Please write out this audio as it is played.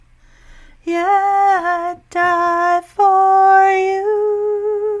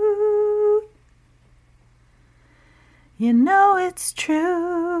You know it's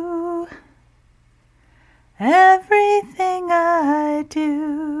true. Everything I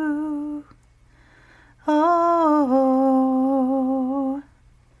do. Oh,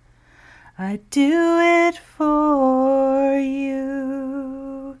 I do it for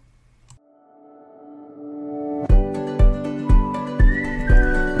you.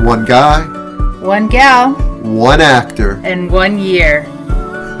 One guy, one gal, one actor, and 1 year.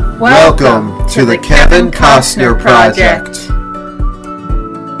 Welcome to the Kevin Costner Project.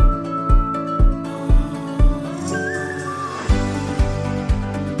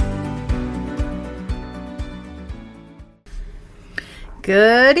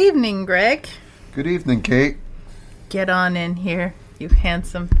 Good evening, Greg. Good evening, Kate. Get on in here, you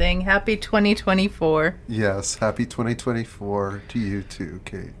handsome thing. Happy 2024. Yes, happy 2024 to you too,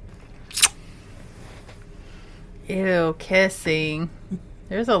 Kate. Ew, kissing.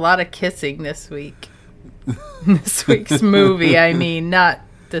 There's a lot of kissing this week. This week's movie, I mean, not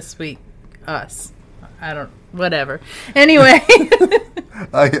this week, us. Whatever. Anyway.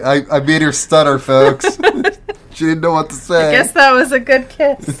 I made her stutter, folks. She didn't know what to say. I guess that was a good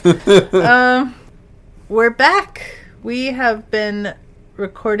kiss. We're back. We have been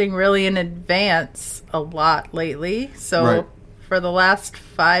recording really in advance a lot lately. So right. For the last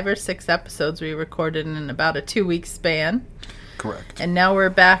 5 or 6 episodes, we recorded in about a 2-week span. Correct. And now we're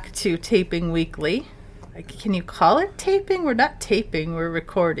back to taping weekly. Can you call it taping? We're not taping, we're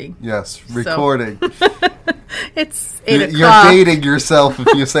recording. Yes, recording. So, it's 8 o'clock. You're dating yourself if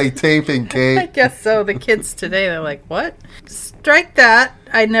you say taping, Kate. I guess so. The kids today, they're like, what? Strike that.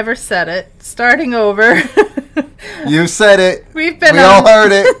 I never said it. Starting over. You said it. We all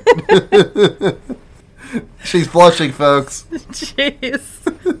heard it. She's blushing, folks. Jeez.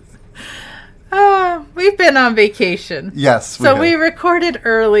 We've been on vacation. Yes, we recorded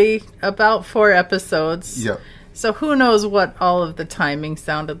early, about 4 episodes. Yep. So who knows what all of the timing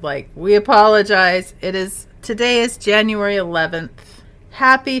sounded like. We apologize. Today is January 11th.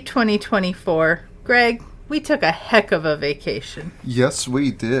 Happy 2024. Greg, we took a heck of a vacation. Yes,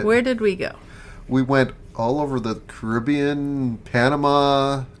 we did. Where did we go? We went all over the Caribbean,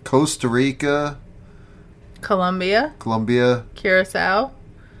 Panama, Costa Rica. Colombia. Curacao.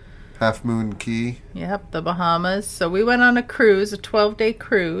 Half Moon Key. Yep, the Bahamas. So we went on a cruise, a 12-day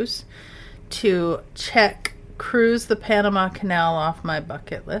cruise, to cruise the Panama Canal off my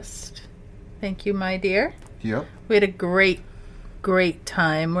bucket list. Thank you, my dear. Yep. We had a great, great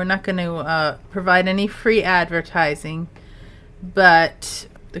time. We're not going to provide any free advertising, but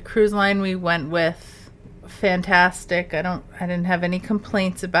the cruise line we went with, fantastic. I didn't have any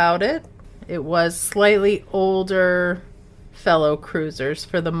complaints about it. It was slightly older fellow cruisers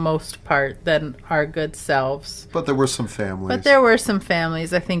for the most part than our good selves. But there were some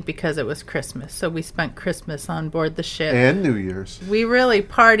families. I think because it was Christmas. So we spent Christmas on board the ship. And New Year's. We really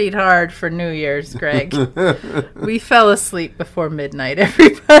partied hard for New Year's, Greg. We fell asleep before midnight,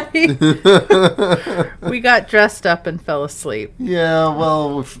 everybody. We got dressed up and fell asleep. Yeah,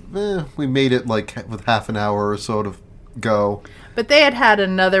 well, we made it with half an hour or so to go. But they had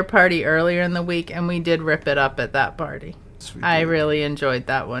another party earlier in the week, and we did rip it up at that party. I really enjoyed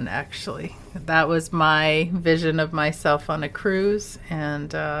that one, actually. That was my vision of myself on a cruise,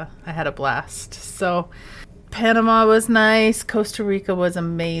 and I had a blast. So Panama was nice. Costa Rica was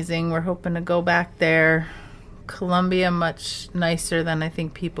amazing. We're hoping to go back there. Colombia, much nicer than I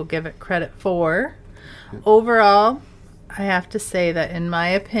think people give it credit for. Yep. Overall, I have to say that in my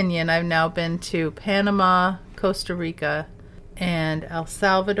opinion, I've now been to Panama, Costa Rica, and El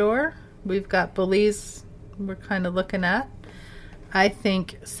Salvador. We've got Belize we're kind of looking at. I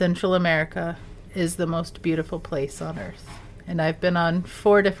think Central America is the most beautiful place on earth. And I've been on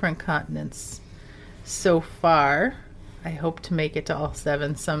 4 different continents so far. I hope to make it to all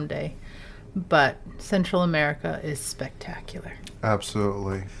 7 someday. But Central America is spectacular.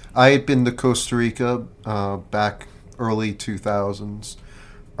 Absolutely. I had been to Costa Rica back early 2000s.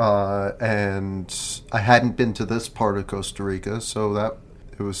 And I hadn't been to this part of Costa Rica, so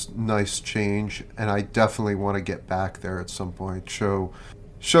it was nice change, and I definitely want to get back there at some point. Show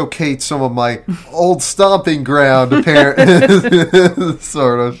Kate some of my old stomping ground, apparently,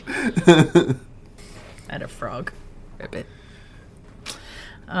 sort of. I had a frog. Ribbit.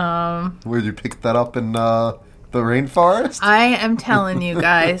 Where'd you pick that up in the rainforest? I am telling you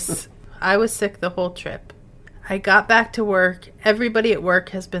guys, I was sick the whole trip. I got back to work. Everybody at work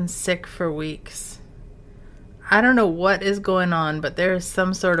has been sick for weeks. I don't know what is going on, but there is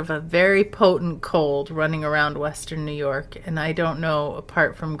some sort of a very potent cold running around Western New York, and I don't know,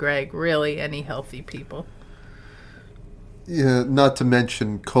 apart from Greg, really any healthy people. Yeah, not to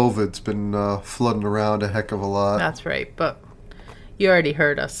mention COVID's been flooding around a heck of a lot. That's right, but you already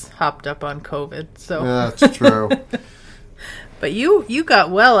heard us hopped up on COVID, so. Yeah, that's true. But you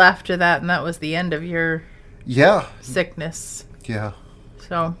got well after that, and that was the end of your sickness. Yeah.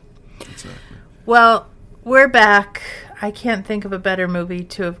 So. Exactly. Well, we're back. I can't think of a better movie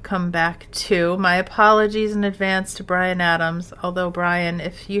to have come back to. My apologies in advance to Bryan Adams. Although, Bryan,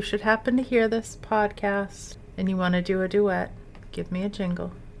 if you should happen to hear this podcast and you want to do a duet, give me a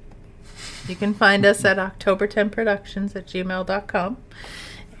jingle. You can find us at october10productions@gmail.com.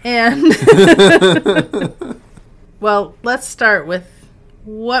 And, well, let's start with,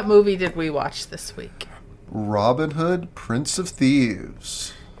 what movie did we watch this week? Robin Hood, Prince of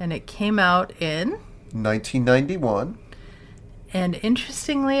Thieves. And it came out in 1991. And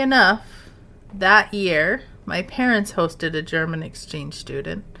interestingly enough, that year, my parents hosted a German exchange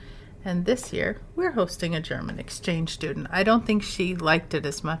student. And this year, we're hosting a German exchange student. I don't think she liked it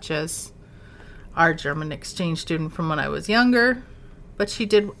as much as our German exchange student from when I was younger. But she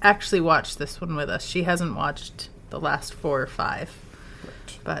did actually watch this one with us. She hasn't watched the last 4 or 5.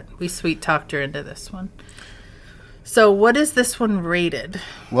 Right. But we sweet-talked her into this one. So what is this one rated?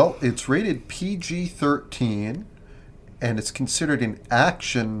 Well, it's rated PG-13, and it's considered an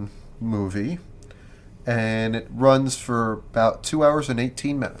action movie, and it runs for about 2 hours and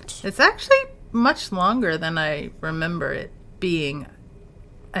 18 minutes. It's actually much longer than I remember it being.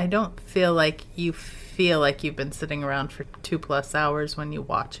 I don't feel like you've been sitting around for 2+ hours when you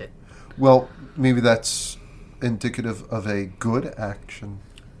watch it. Well, maybe that's indicative of a good action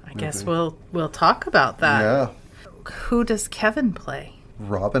movie. I guess we'll talk about that. Yeah. Who does Kevin play?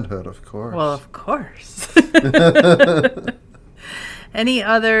 Robin Hood, of course. Well, of course. Any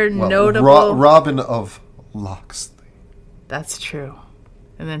other notable... Robin of Locksley. That's true.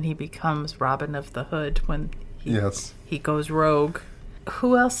 And then he becomes Robin of the Hood when he goes rogue.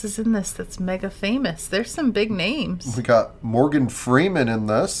 Who else is in this that's mega famous? There's some big names. We got Morgan Freeman in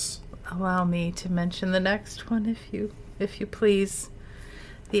this. Allow me to mention the next one, if you please.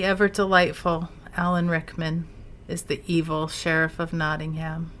 The ever delightful Alan Rickman is the evil Sheriff of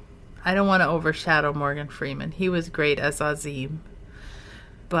Nottingham. I don't want to overshadow Morgan Freeman. He was great as Azim.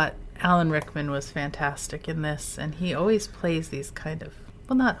 But Alan Rickman was fantastic in this, and he always plays these kind of,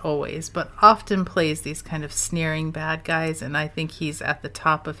 well, not always, but often plays these kind of sneering bad guys, and I think he's at the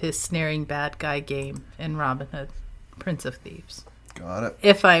top of his sneering bad guy game in Robin Hood, Prince of Thieves. Got it.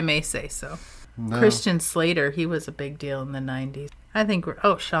 If I may say so. No. Christian Slater, he was a big deal in the 90s. I think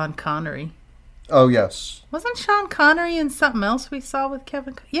Sean Connery. Oh, yes. Wasn't Sean Connery in something else we saw with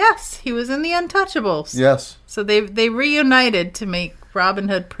Kevin? Yes, he was in The Untouchables. Yes. So they reunited to make Robin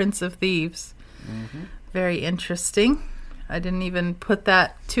Hood, Prince of Thieves. Mm-hmm. Very interesting. I didn't even put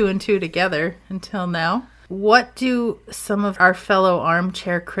that 2 and 2 together until now. What do some of our fellow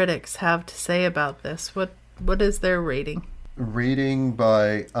armchair critics have to say about this? What is their rating? Rating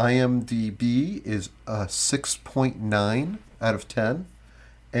by IMDb is a 6.9 out of 10.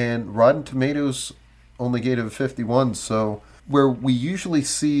 And Rotten Tomatoes only gave it a 51, so where we usually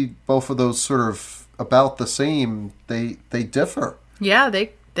see both of those sort of about the same, they differ. Yeah,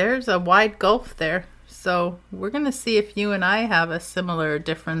 there's a wide gulf there. So we're going to see if you and I have a similar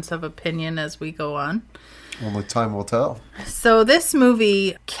difference of opinion as we go on. Only time will tell. So this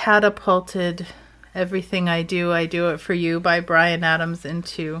movie catapulted Everything I Do It For You by Bryan Adams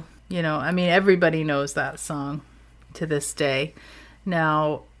into, everybody knows that song to this day.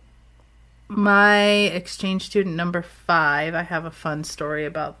 Now, my exchange student number 5, I have a fun story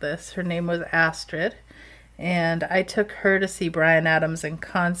about this. Her name was Astrid, and I took her to see Bryan Adams in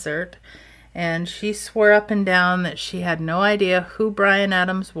concert, and she swore up and down that she had no idea who Bryan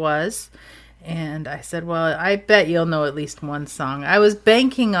Adams was. And I said, well, I bet you'll know at least one song. I was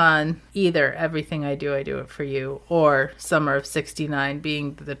banking on either Everything I Do It For You or Summer of '69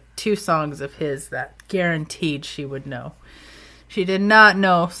 being the 2 songs of his that guaranteed she would know. She did not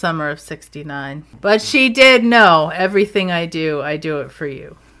know Summer of '69, but she did know Everything I Do It For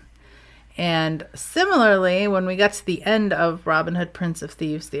You. And similarly, when we got to the end of Robin Hood, Prince of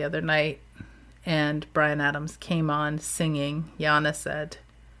Thieves the other night, and Bryan Adams came on singing, Yana said,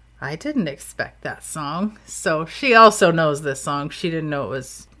 I didn't expect that song. So she also knows this song. She didn't know it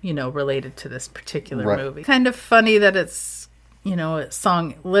was, related to this particular movie. Kind of funny that it's, a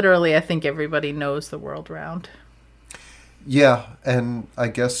song, literally, I think everybody knows the world round. Yeah, and I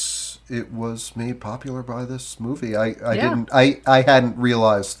guess it was made popular by this movie. I hadn't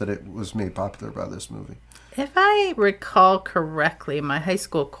realized that it was made popular by this movie. If I recall correctly, my high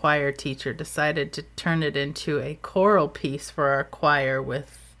school choir teacher decided to turn it into a choral piece for our choir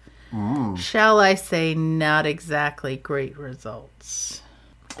with Shall I say, not exactly great results.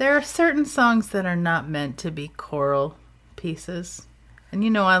 There are certain songs that are not meant to be choral pieces.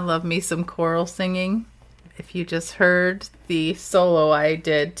 And I love me some choral singing. If you just heard the solo I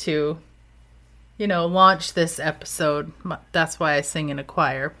did to, launch this episode, that's why I sing in a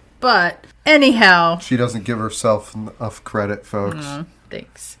choir. But anyhow. She doesn't give herself enough credit, folks.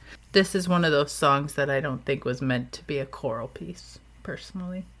 Thanks. This is one of those songs that I don't think was meant to be a choral piece,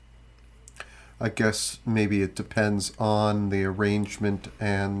 personally. I guess maybe it depends on the arrangement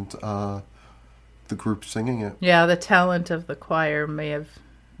and the group singing it. Yeah, the talent of the choir may have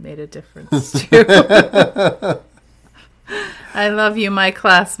made a difference, too. I love you, my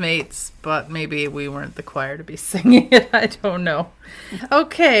classmates, but maybe we weren't the choir to be singing it. I don't know.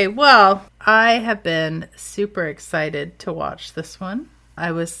 Okay, well, I have been super excited to watch this one.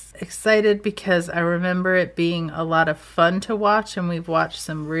 I was excited because I remember it being a lot of fun to watch, and we've watched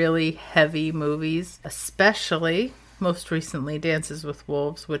some really heavy movies, especially most recently Dances with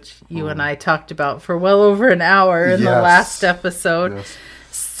Wolves, which you and I talked about for well over an hour in the last episode. Yes.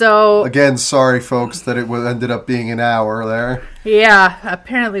 So again, sorry folks that it ended up being an hour there. Yeah,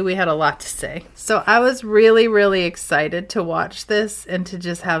 apparently we had a lot to say. So I was really, really excited to watch this and to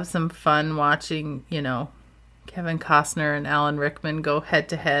just have some fun watching, Kevin Costner and Alan Rickman go head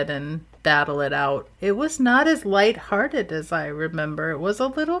to head and battle it out. It was not as lighthearted as I remember. It was a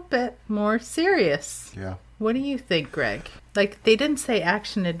little bit more serious. Yeah. What do you think, Greg? Like, they didn't say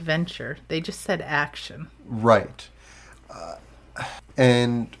action adventure. They just said action. Right.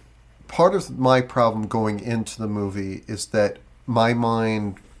 And part of my problem going into the movie is that my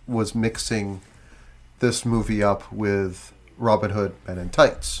mind was mixing this movie up with Robin Hood Men in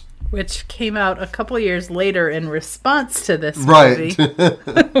Tights. Which came out a couple years later in response to this movie.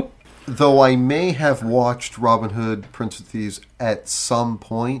 Right. Though I may have watched Robin Hood, Prince of Thieves at some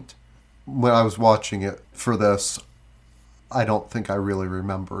point when I was watching it for this, I don't think I really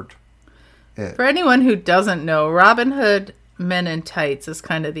remembered it. For anyone who doesn't know, Robin Hood Men in Tights is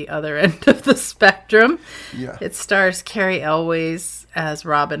kind of the other end of the spectrum. Yeah. It stars Carrie Elways as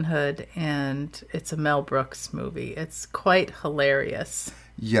Robin Hood, and it's a Mel Brooks movie. It's quite hilarious.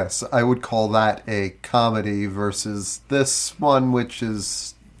 Yes, I would call that a comedy versus this one, which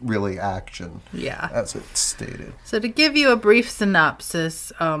is really action. Yeah. As it's stated. So to give you a brief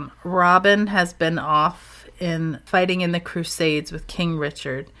synopsis, Robin has been off fighting in the Crusades with King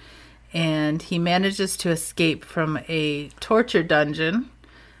Richard, and he manages to escape from a torture dungeon,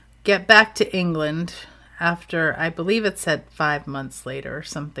 get back to England after, I believe it said 5 months later or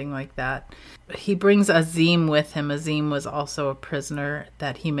something like that. He brings Azim with him. Azim was also a prisoner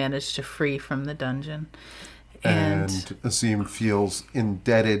that he managed to free from the dungeon. And Azim feels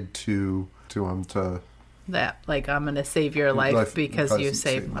indebted to him to... that, like, I'm going to save your life because you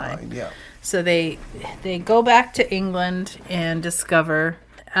saved mine. Yeah. So they go back to England and discover,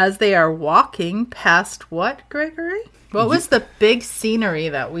 as they are walking past what, Gregory? What was the big scenery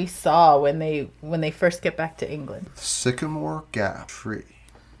that we saw when they first get back to England? Sycamore Gap Tree.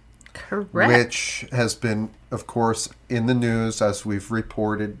 Correct. Which has been, of course, in the news, as we've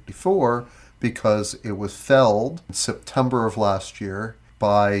reported before, because it was felled in September of last year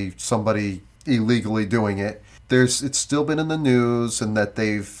by somebody illegally doing it. It's still been in the news, and that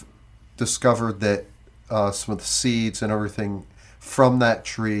they've discovered that some of the seeds and everything from that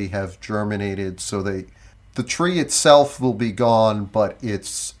tree have germinated, so the tree itself will be gone, but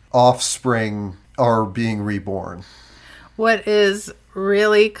its offspring are being reborn. What is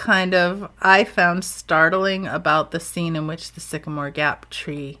really kind of, I found startling about the scene in which the Sycamore Gap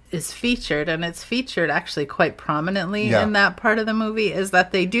Tree is featured, and it's featured actually quite prominently in that part of the movie, is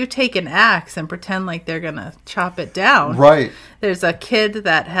that they do take an axe and pretend like they're going to chop it down. Right. There's a kid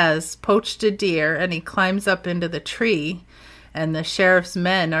that has poached a deer, and he climbs up into the tree, and the sheriff's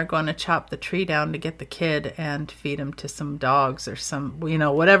men are going to chop the tree down to get the kid and feed him to some dogs or some,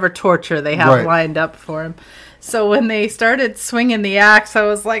 whatever torture they have lined up for him. So when they started swinging the axe, I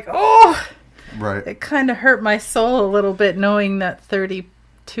was like, oh! Right. It kind of hurt my soul a little bit knowing that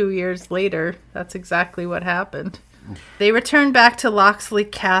 32 years later, that's exactly what happened. They returned back to Locksley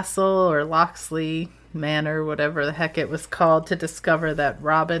Castle or Locksley Manor, whatever the heck it was called, to discover that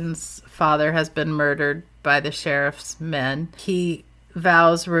Robin's father has been murdered by the sheriff's men. He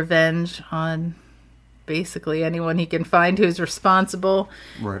vows revenge on basically anyone he can find who's responsible,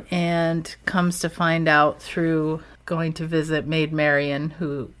 and comes to find out through going to visit Maid Marian,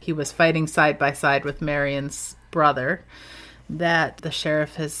 who he was fighting side by side with Marian's brother, that the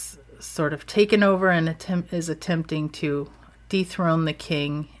sheriff has sort of taken over and is attempting to dethrone the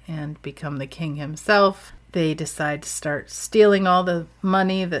king and become the king himself. They decide to start stealing all the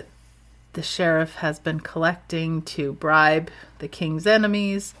money that the sheriff has been collecting to bribe the king's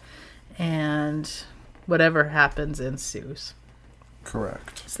enemies, and whatever happens ensues.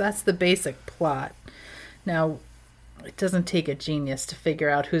 Correct. So that's the basic plot. Now, it doesn't take a genius to figure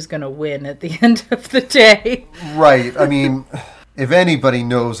out who's going to win at the end of the day. Right. I mean, if anybody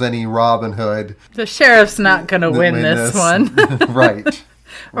knows any Robin Hood... The sheriff's not going to win this one. Right.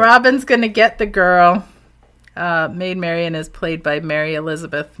 Robin's going to get the girl. Maid Marian is played by Mary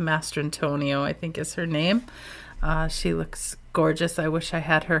Elizabeth Mastrantonio, I think is her name. She looks gorgeous. I wish I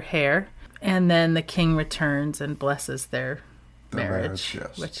had her hair. And then the king returns and blesses their marriage,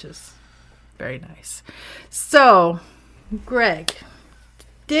 yes. Which is very nice. So, Greg,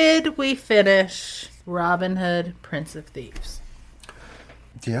 did we finish Robin Hood, Prince of Thieves?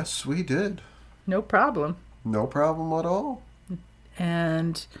 Yes, we did. No problem. No problem at all.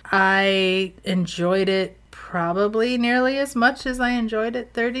 And I enjoyed it probably nearly as much as I enjoyed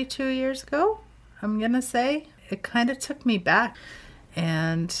it 32 years ago, I'm going to say. It kind of took me back.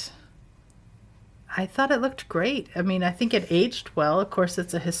 And I thought it looked great. I mean, I think it aged well. Of course,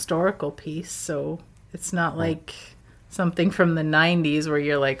 it's a historical piece, so it's not like something from the 90s where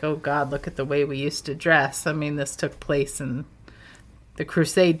you're like, oh, God, look at the way we used to dress. I mean, this took place in the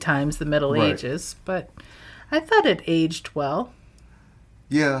Crusade times, the Middle Ages. But I thought it aged well.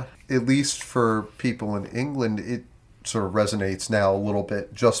 Yeah, at least for people in England, it sort of resonates now a little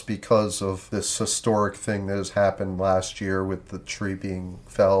bit just because of this historic thing that has happened last year with the tree being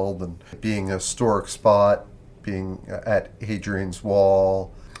felled and being a historic spot, being at Hadrian's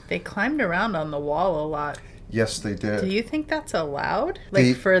Wall. They climbed around on the wall a lot. Yes, they did. Do you think that's allowed?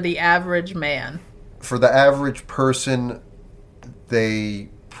 Like for the average man? For the average person, they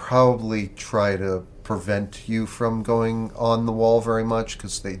probably try to prevent you from going on the wall very much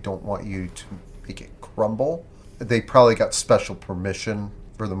because they don't want you to make it crumble. They probably got special permission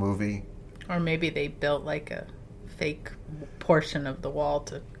for the movie. Or maybe they built like a fake portion of the wall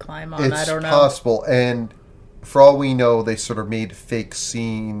to climb on. I don't know. It's possible. And for all we know, they sort of made a fake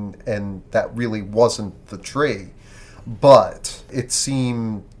scene and that really wasn't the tree. But it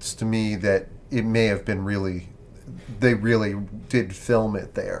seems to me that it may have been they really did film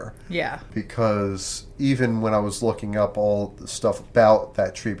it there. Yeah. Because even when I was looking up all the stuff about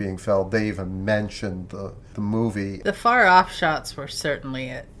that tree being felled, they even mentioned the movie. The far off shots were certainly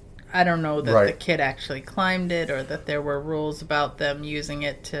it. I don't know that the kid actually climbed it or that there were rules about them using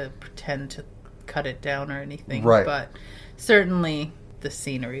it to pretend to cut it down or anything. Right. But certainly the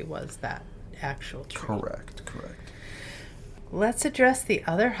scenery was that actual tree. Correct. Let's address the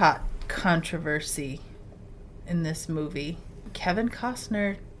other hot controversy in this movie. Kevin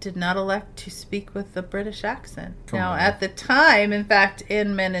Costner did not elect to speak with a British accent. At the time, in fact,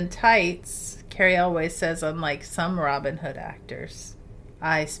 in Men in Tights, Carrie Elway says, unlike some Robin Hood actors,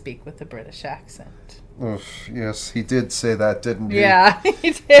 I speak with a British accent. Oof, yes, he did say that, didn't he? Yeah,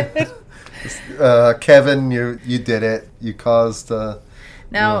 he did. Kevin, you did it. You caused a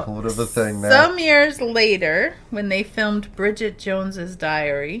bit of a thing there. Some years later, when they filmed Bridget Jones's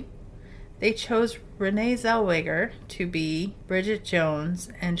Diary, they chose Renee Zellweger to be Bridget Jones,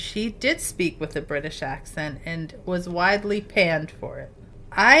 and she did speak with a British accent and was widely panned for it.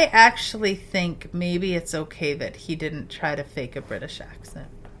 I actually think maybe it's okay that he didn't try to fake a British accent.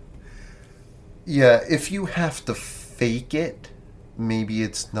 Yeah, if you have to fake it, maybe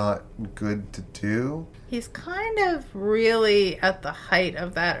it's not good to do. He's kind of really at the height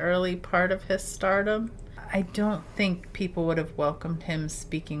of that early part of his stardom. I don't think people would have welcomed him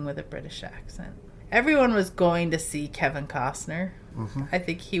speaking with a British accent. Everyone was going to see Kevin Costner. Mm-hmm. I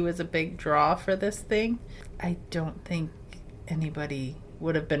think he was a big draw for this thing. I don't think anybody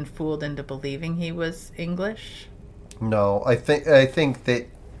would have been fooled into believing he was English. No, I think that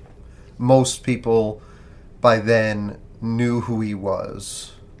most people by then knew who he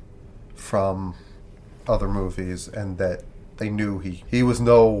was from other movies and that they knew he was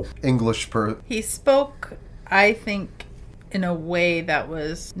no English person. He spoke, I think, in a way that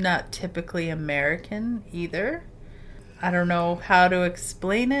was not typically American either. I don't know how to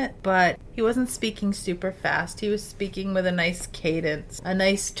explain it, but he wasn't speaking super fast. He was speaking with a nice cadence, a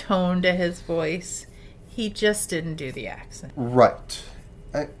nice tone to his voice. He just didn't do the accent. Right.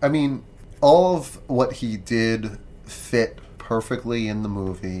 I mean, all of what he did fit perfectly in the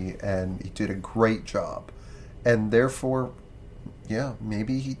movie, and he did a great job. And therefore, yeah,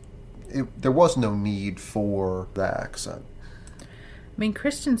 maybe there was no need for the accent. I mean,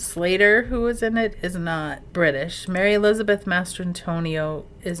 Christian Slater, who was in it, is not British. Mary Elizabeth Mastrantonio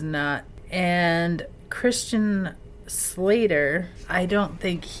is not. And Christian Slater, I don't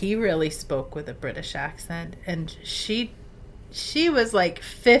think he really spoke with a British accent. And she she was like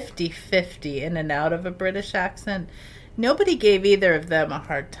 50-50 in and out of a British accent. Nobody gave either of them a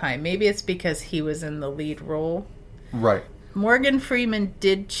hard time. Maybe it's because he was in the lead role. Right. Morgan Freeman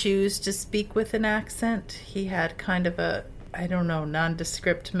did choose to speak with an accent. He had kind of a, I don't know,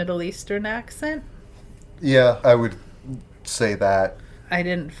 nondescript Middle Eastern accent. Yeah, I would say that. I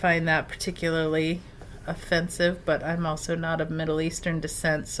didn't find that particularly offensive, but I'm also not of Middle Eastern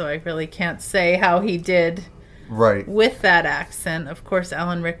descent, so I really can't say how he did Right. with that accent. Of course,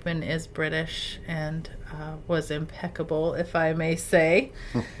 Alan Rickman is British and was impeccable, if I may say.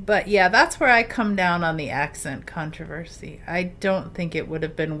 But yeah, that's where I come down on the accent controversy. I don't think it would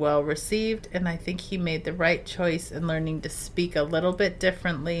have been well received, and I think he made the right choice in learning to speak a little bit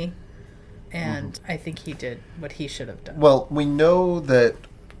differently, and I think he did what he should have done. Well, we know that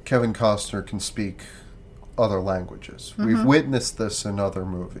Kevin Costner can speak other languages. We've witnessed this in other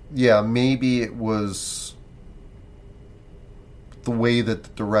movies. Yeah, maybe it was the way that the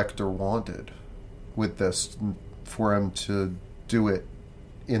director wanted with this, for him to do it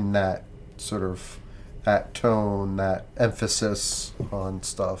in that sort of, that tone, that emphasis on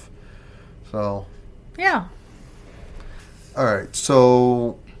stuff. So, Yeah. all right.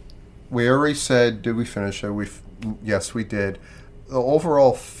 So we already said, did we finish it? Yes, we did. The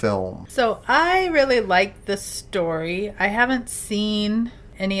overall film. So I really like the story. I haven't seen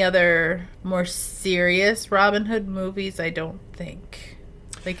any other more serious Robin Hood movies, I don't think.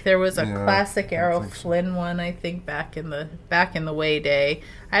 Like there was a classic Errol Flynn one, I think, back in the way day.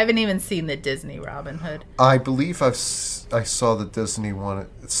 I haven't even seen the Disney Robin Hood. I believe I saw the Disney one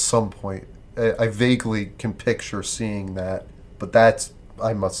at some point. I vaguely can picture seeing that, but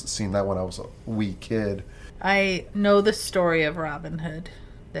I must have seen that when I was a wee kid. I know the story of Robin Hood,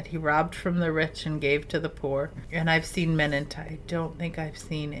 that he robbed from the rich and gave to the poor. And I've seen Men in Tights. I don't think I've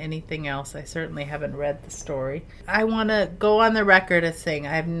seen anything else. I certainly haven't read the story. I want to go on the record as saying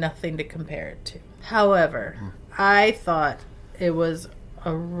I have nothing to compare it to. However, I thought it was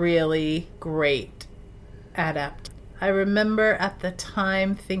a really great adaptation. I remember at the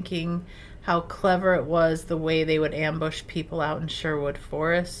time thinking how clever it was the way they would ambush people out in Sherwood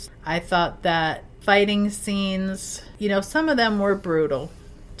Forest. I thought that fighting scenes, some of them were brutal,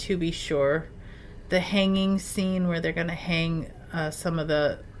 to be sure. The hanging scene where they're going to hang some of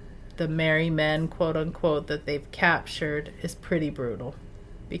the merry men, quote unquote, that they've captured is pretty brutal,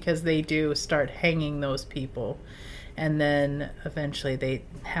 because they do start hanging those people and then eventually they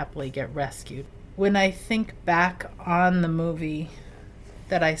happily get rescued. When I think back on the movie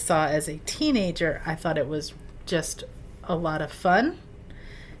that I saw as a teenager, I thought it was just a lot of fun.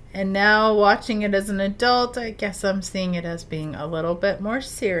 And now watching it as an adult, I guess I'm seeing it as being a little bit more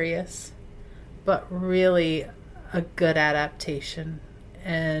serious, but really a good adaptation.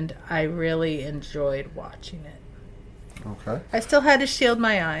 And I really enjoyed watching it. Okay. I still had to shield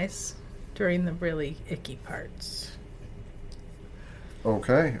my eyes during the really icky parts.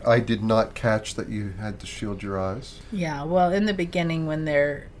 Okay. I did not catch that you had to shield your eyes. Yeah, well, in the beginning when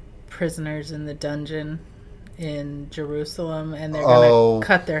they're prisoners in the dungeon in Jerusalem and they're going to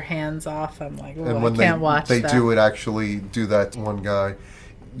cut their hands off, I'm like, oh, I can't watch that. They do actually do that to one guy.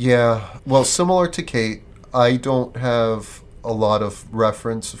 Yeah. Well, similar to Kate, I don't have a lot of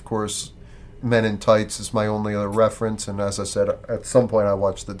reference. Of course, Men in Tights is my only other reference, and as I said, at some point I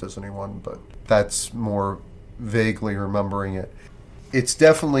watched the Disney one, but that's more vaguely remembering it. It's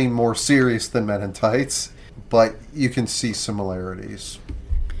definitely more serious than Men in Tights, but you can see similarities.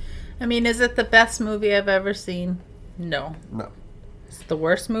 I mean, is it the best movie I've ever seen? No. No. It's the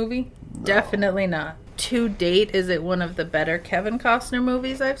worst movie? No. Definitely not. To date, is it one of the better Kevin Costner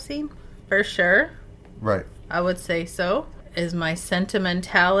movies I've seen? For sure. Right. I would say so. Is my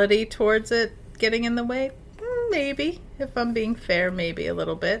sentimentality towards it getting in the way? Maybe. If I'm being fair, maybe a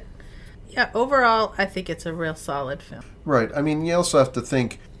little bit. Yeah, overall, I think it's a real solid film. Right. I mean, you also have to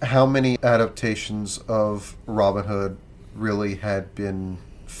think how many adaptations of Robin Hood really had been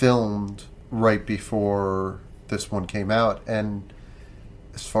filmed right before this one came out. And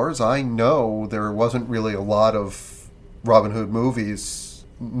as far as I know, there wasn't really a lot of Robin Hood movies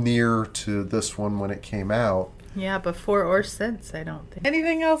near to this one when it came out. Yeah, before or since, I don't think.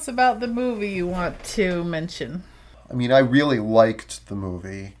 Anything else about the movie you want to mention? I mean, I really liked the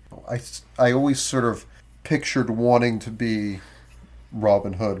movie. I always sort of pictured wanting to be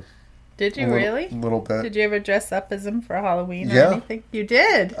Robin Hood. Did you really? A little bit. Did you ever dress up as him for Halloween or Yeah. anything? You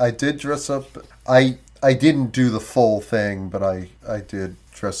did? I did dress up. I didn't do the full thing, but I did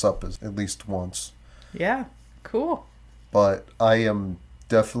dress up as at least once. Yeah, cool. But I am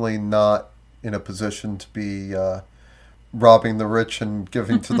definitely not in a position to be robbing the rich and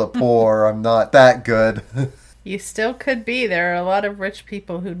giving to the poor. I'm not that good. You still could be. There are a lot of rich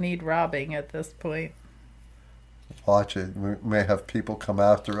people who need robbing at this point. Watch it. We may have people come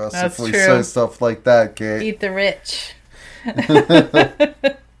after us That's if we true. say stuff like that, Kate. Eat the rich.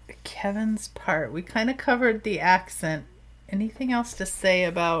 Kevin's part. We kind of covered the accent. Anything else to say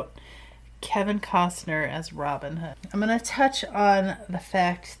about Kevin Costner as Robin Hood? I'm going to touch on the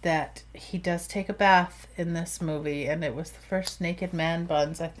fact that he does take a bath in this movie, and it was the first naked man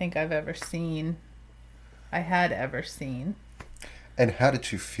buns I think I've ever seen. I had ever seen. And how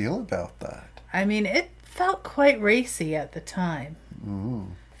did you feel about that? I mean, it felt quite racy at the time.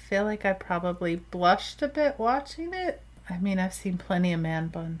 I feel like I probably blushed a bit watching it. I mean, I've seen plenty of man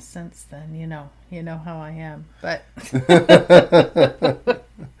buns since then, you know how I am. But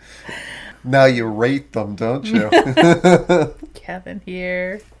now you rate them, don't you? Kevin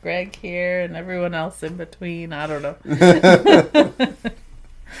here, Greg here, and everyone else in between. I don't know.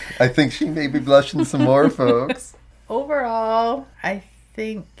 I think she may be blushing some more, folks. Overall, I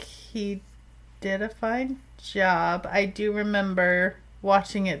think he did a fine job. I do remember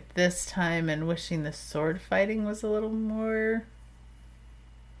watching it this time and wishing the sword fighting was a little more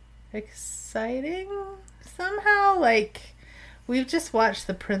exciting somehow. Like, we've just watched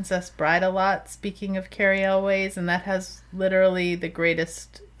The Princess Bride a lot, speaking of Carrie Elways, and that has literally the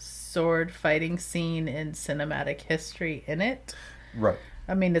greatest sword fighting scene in cinematic history in it. Right.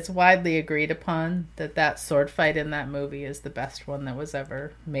 I mean, it's widely agreed upon that sword fight in that movie is the best one that was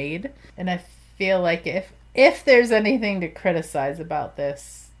ever made. And I feel like if there's anything to criticize about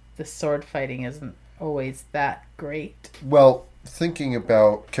this, the sword fighting isn't always that great. Well, thinking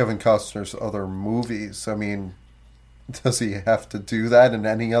about Kevin Costner's other movies, I mean, does he have to do that in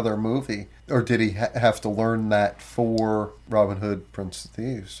any other movie? Or did he have to learn that for Robin Hood, Prince of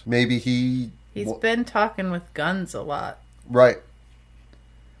Thieves? Maybe he's been talking with guns a lot. Right.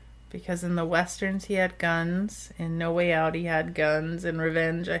 Because in the Westerns he had guns. In No Way Out he had guns. In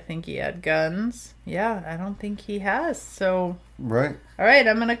Revenge I think he had guns. Yeah, I don't think he has. So, right. All right,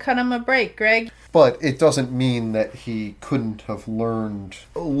 I'm going to cut him a break, Greg. But it doesn't mean that he couldn't have learned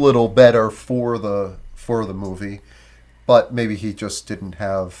a little better for the movie. But maybe he just didn't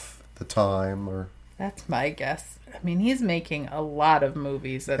have the time or... That's my guess. I mean, he's making a lot of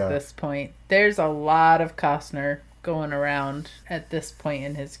movies at this point. There's a lot of Costner going around at this point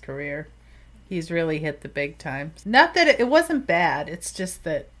in his career. He's really hit the big time. Not that it wasn't bad. It's just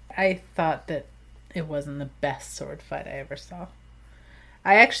that I thought that it wasn't the best sword fight I ever saw.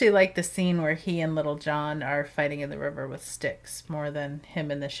 I actually like the scene where he and Little John are fighting in the river with sticks more than him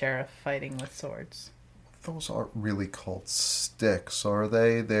and the sheriff fighting with swords. Those aren't really called sticks, are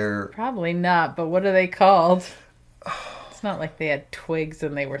they? They're... Probably not, but what are they called? It's not like they had twigs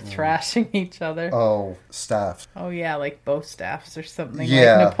and they were thrashing each other. Oh, staffs. Oh, yeah, like bow staffs or something.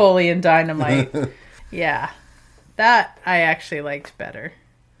 Yeah. Like Napoleon Dynamite. Yeah. That I actually liked better.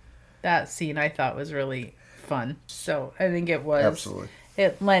 That scene I thought was really fun. So I think it was. Absolutely.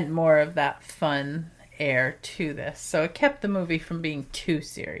 It lent more of that fun air to this. So it kept the movie from being too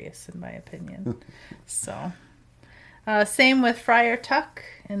serious, in my opinion. So, same with Friar Tuck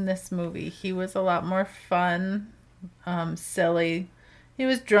in this movie. He was a lot more fun, silly. He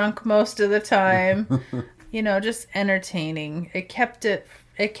was drunk most of the time. Just entertaining. It kept it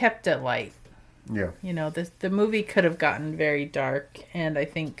light. Yeah. The movie could have gotten very dark, and I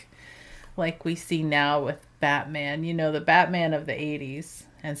think, like we see now with Batman, the Batman of the 80s,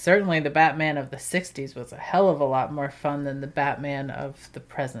 and certainly the Batman of the 60s was a hell of a lot more fun than the Batman of the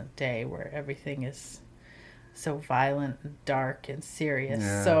present day, where everything is so violent and dark and serious.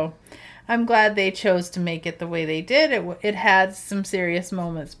 Yeah. So I'm glad they chose to make it the way they did. It had some serious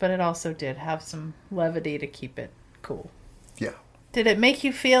moments, but it also did have some levity to keep it cool. Yeah. Did it make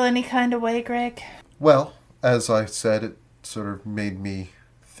you feel any kind of way, Greg? Well, as I said, it sort of made me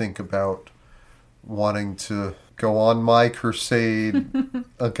think about wanting to go on my crusade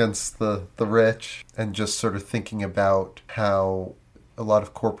against the rich, and just sort of thinking about how a lot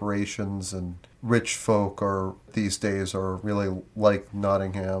of corporations and rich folk these days are really like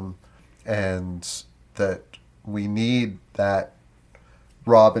Nottingham, and that we need that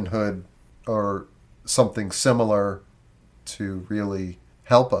Robin Hood or something similar to really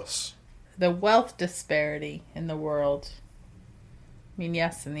help us. The wealth disparity in the world. I mean,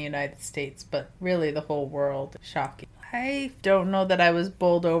 yes, in the United States, but really the whole world. Shocking. I don't know that I was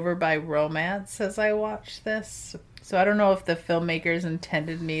bowled over by romance as I watched this. So I don't know if the filmmakers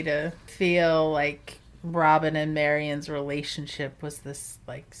intended me to feel like Robin and Marion's relationship was this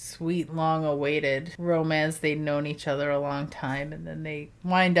like sweet, long-awaited romance. They'd known each other a long time, and then they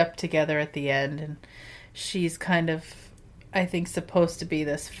wind up together at the end, and she's kind of, I think, supposed to be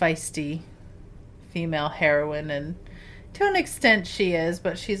this feisty female heroine, and to an extent she is,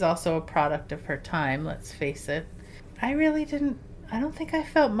 but she's also a product of her time, let's face it. I don't think I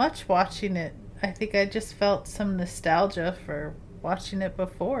felt much watching it. I think I just felt some nostalgia for watching it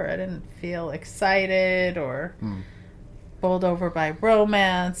before. I didn't feel excited or bowled over by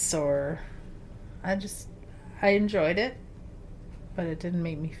romance, or I enjoyed it, but it didn't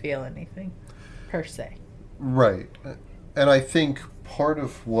make me feel anything per se. Right. And I think part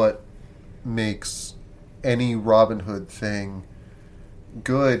of what makes any Robin Hood thing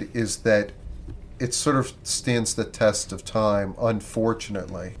good is that it sort of stands the test of time,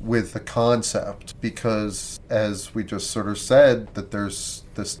 unfortunately, with the concept, because as we just sort of said, that there's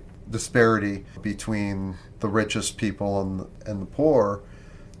this disparity between the richest people and the poor.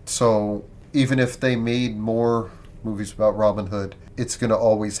 So even if they made more movies about Robin Hood, it's going to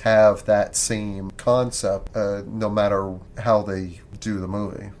always have that same concept, no matter how they do the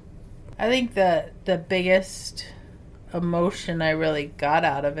movie. I think that the biggest emotion I really got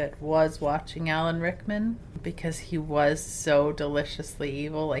out of it was watching Alan Rickman, because he was so deliciously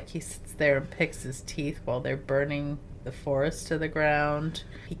evil. Like, he sits there and picks his teeth while they're burning the forest to the ground.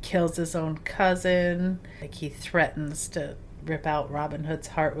 He kills his own cousin. Like, he threatens to rip out Robin Hood's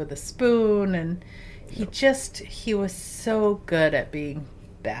heart with a spoon, and he was so good at being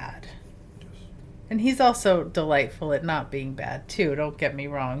bad. And he's also delightful at not being bad, too. Don't get me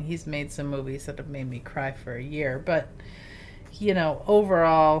wrong. He's made some movies that have made me cry for a year. But,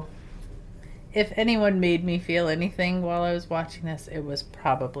 overall, if anyone made me feel anything while I was watching this, it was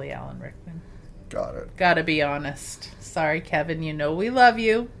probably Alan Rickman. Got it. Gotta be honest. Sorry, Kevin. We love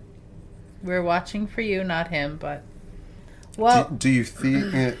you. We're watching for you, not him. But, well... Do you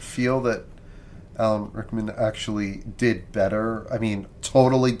feel that Alan Rickman actually did better? I mean,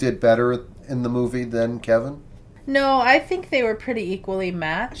 totally did better in the movie than Kevin? No, I think they were pretty equally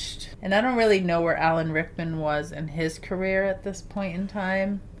matched. And I don't really know where Alan Rickman was in his career at this point in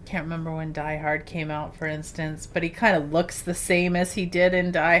time. Can't remember when Die Hard came out, for instance, but he kind of looks the same as he did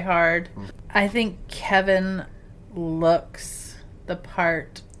in Die Hard. I think Kevin looks the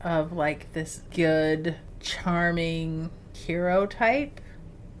part of, like, this good, charming hero type.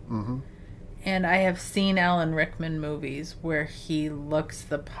 Mm-hmm. And I have seen Alan Rickman movies where he looks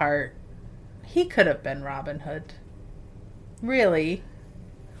the part. He could have been Robin Hood. Really.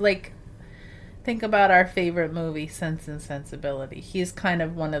 Like, think about our favorite movie, Sense and Sensibility. He's kind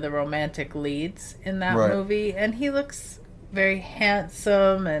of one of the romantic leads in that movie. And he looks very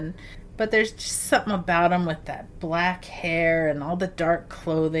handsome. But there's just something about him with that black hair and all the dark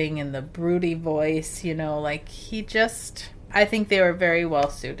clothing and the broody voice. Like, I think they were very well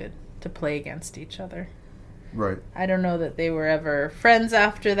suited to play against each other. Right. I don't know that they were ever friends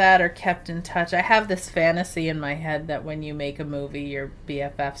after that or kept in touch. I have this fantasy in my head that when you make a movie, you're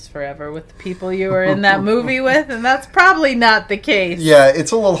BFFs forever with the people you were in that movie with, and that's probably not the case. Yeah,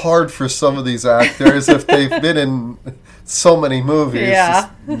 it's a little hard for some of these actors if they've been in so many movies. Yeah.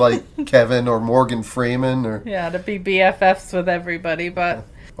 Like Kevin or Morgan Freeman. To be BFFs with everybody, but...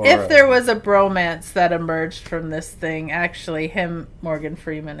 If there was a bromance that emerged from this thing, actually him, Morgan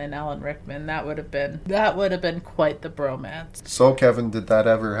Freeman, and Alan Rickman, that would have been quite the bromance. So, Kevin, did that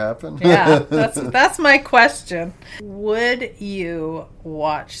ever happen? Yeah, that's my question. Would you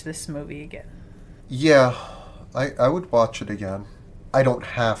watch this movie again? Yeah, I would watch it again. I don't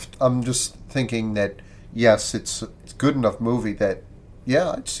have to. I'm just thinking that, yes, it's a good enough movie that,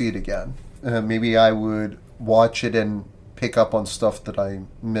 yeah, I'd see it again. Maybe I would watch it and pick up on stuff that I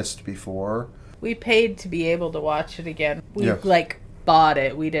missed before. We paid to be able to watch it again. We bought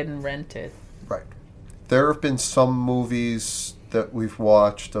it. We didn't rent it. Right. There have been some movies that we've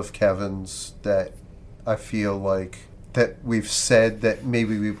watched of Kevin's that I feel like that we've said that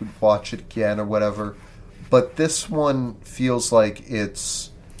maybe we would watch it again or whatever. But this one feels like it's,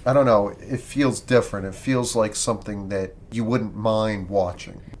 I don't know, it feels different. It feels like something that you wouldn't mind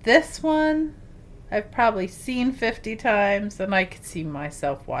watching. This one I've probably seen 50 times, and I could see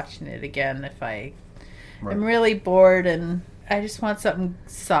myself watching it again if I'm really bored and I just want something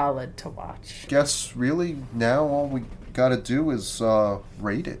solid to watch. Guess really now all we gotta do is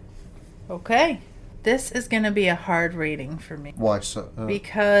rate it. Okay. This is going to be a hard rating for me. Why so?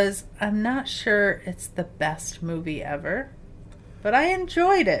 Because I'm not sure it's the best movie ever, but I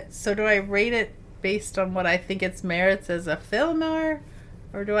enjoyed it. So do I rate it based on what I think its merits as a film are?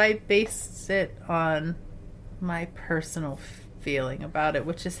 Or do I base it on my personal feeling about it,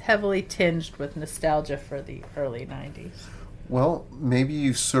 which is heavily tinged with nostalgia for the early 90s? Well, maybe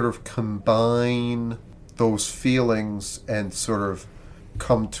you sort of combine those feelings and sort of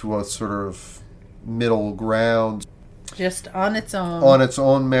come to a sort of middle ground. Just on its own. On its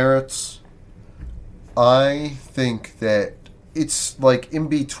own merits. I think that it's like in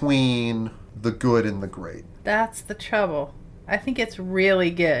between the good and the great. That's the trouble. I think it's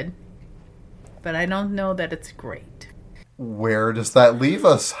really good, but I don't know that it's great. Where does that leave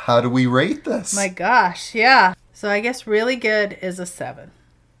us? How do we rate this? My gosh, yeah. So I guess really good is a 7.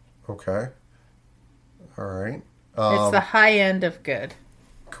 Okay. All right. It's the high end of good.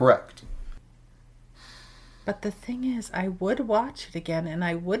 Correct. But the thing is, I would watch it again, and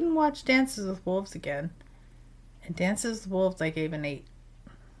I wouldn't watch Dances with Wolves again. And Dances with Wolves, I gave an 8.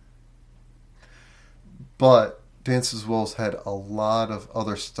 But Dances with Wolves had a lot of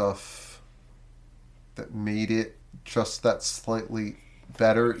other stuff that made it just that slightly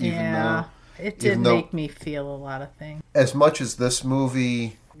better, it did make me feel a lot of things. As much as this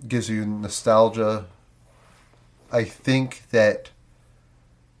movie gives you nostalgia, I think that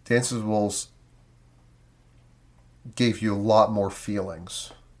Dances with Wolves gave you a lot more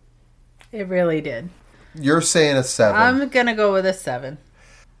feelings. It really did. You're saying a 7. I'm going to go with a 7.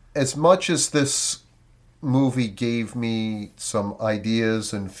 As much as this movie gave me some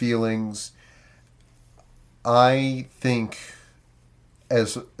ideas and feelings, I think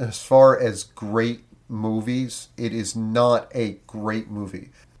as far as great movies, it is not a great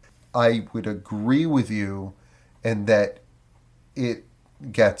movie. I would agree with you in that it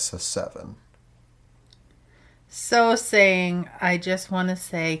gets a 7. So saying, I just want to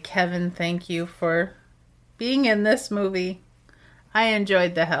say, Kevin, thank you for being in this movie. I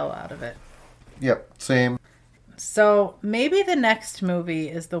enjoyed the hell out of it. Yep, same. So maybe the next movie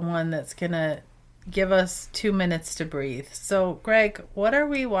is the one that's going to give us 2 minutes to breathe. So, Greg, what are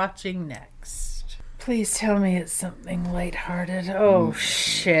we watching next? Please tell me it's something lighthearted. Oh,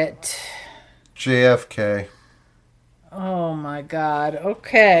 shit. JFK. Oh, my God.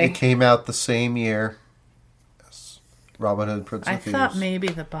 Okay. It came out the same year. Robin Hood, Prince of Thieves. I thought maybe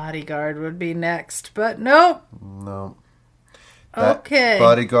The Bodyguard would be next, but nope. No. Okay.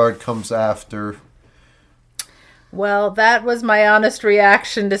 Bodyguard comes after. Well, that was my honest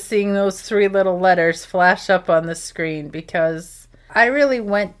reaction to seeing those 3 little letters flash up on the screen, because I really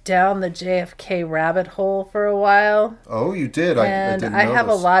went down the JFK rabbit hole for a while. Oh, you did? And I didn't I have a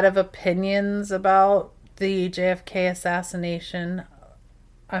notice. lot of opinions about the JFK assassination.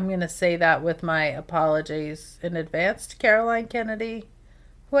 I'm going to say that with my apologies in advance to Caroline Kennedy,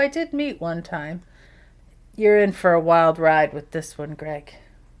 who I did meet one time. You're in for a wild ride with this one, Greg.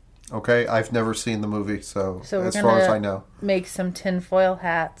 Okay, I've never seen the movie, so as we're far as I know. Make some tinfoil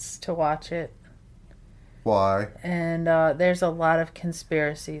hats to watch it. Why? And there's a lot of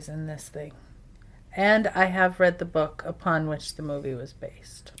conspiracies in this thing. And I have read the book upon which the movie was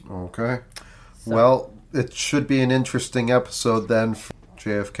based. Okay. So. Well, it should be an interesting episode then for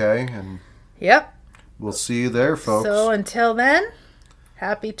JFK, and yep. We'll see you there, folks. So until then,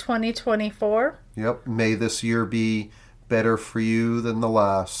 happy 2024. Yep. May this year be better for you than the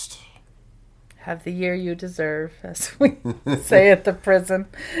last. Have the year you deserve, as we say at the prison.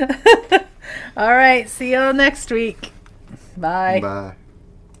 All right. See y'all next week. Bye. Bye.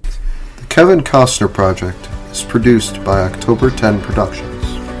 The Kevin Costner Project is produced by October 10 Productions.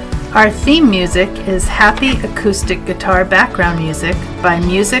 Our theme music is Happy Acoustic Guitar Background Music by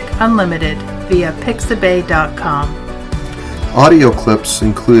Music Unlimited via pixabay.com. Audio clips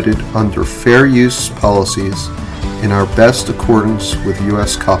included under fair use policies in our best accordance with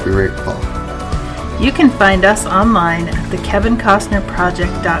U.S. copyright law. You can find us online at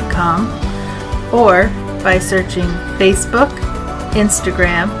thekevincostnerproject.com or by searching Facebook,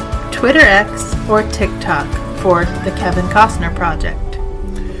 Instagram, Twitter X, or TikTok for The Kevin Costner Project.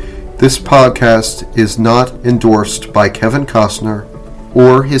 This podcast is not endorsed by Kevin Costner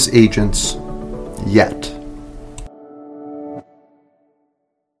or his agents yet.